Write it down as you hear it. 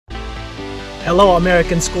Hello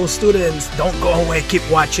American school students, don't go away, keep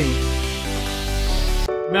watching.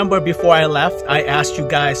 Remember before I left, I asked you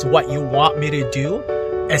guys what you want me to do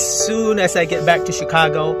as soon as I get back to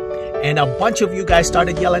Chicago, and a bunch of you guys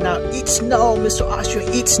started yelling out, "Eat snow, Mr. Austria,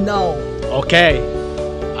 eat snow." Okay,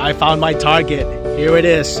 I found my target. Here it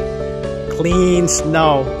is, clean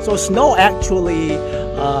snow. So snow actually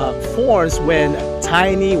forms when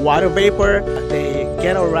tiny water vapor, they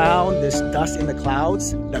get around this dust in the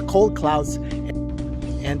clouds, the cold clouds,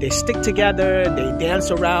 and they stick together, they dance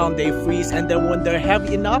around, they freeze, and then when they're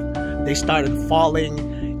heavy enough, they started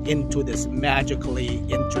falling into this magically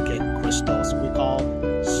intricate crystals we call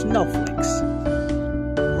snowflakes.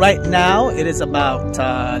 Right now, it is about,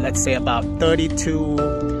 let's say about 32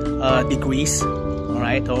 degrees, all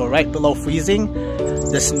right, or right below freezing.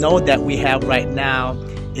 The snow that we have right now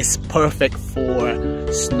is perfect for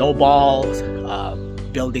snowballs,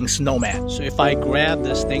 building snowman. So if I grab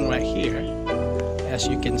this thing right here, as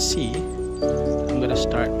you can see, I'm gonna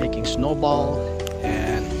start making snowball,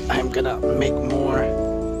 and I'm gonna make more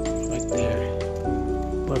right there.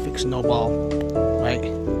 Perfect snowball, right?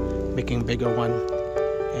 Making a bigger one,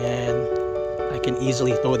 and I can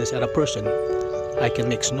easily throw this at a person. I can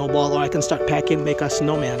make snowball, or I can start packing, make a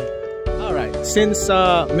snowman. All right, since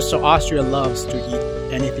Mr. Austria loves to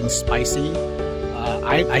eat anything spicy,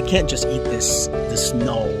 I can't just eat this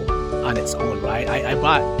snow on its own, right? I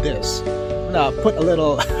bought this. I'm gonna put a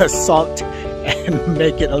little salt and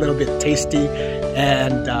make it a little bit tasty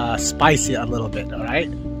and spicy a little bit, all right?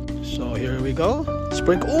 So here we go.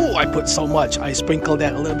 Sprinkle. Oh, I put so much. I sprinkled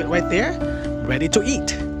that a little bit right there. Ready to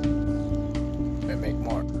eat. Let me make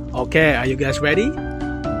more. Okay, are you guys ready?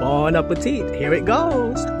 Bon appetit. Here it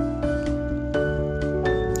goes.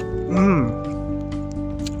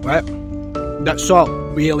 Right? That salt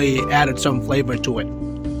really added some flavor to it.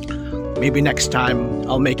 Maybe next time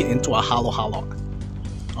I'll make it into a halo.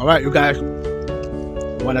 All right, you guys,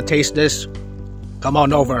 want to taste this? Come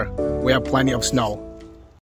on over. We have plenty of snow.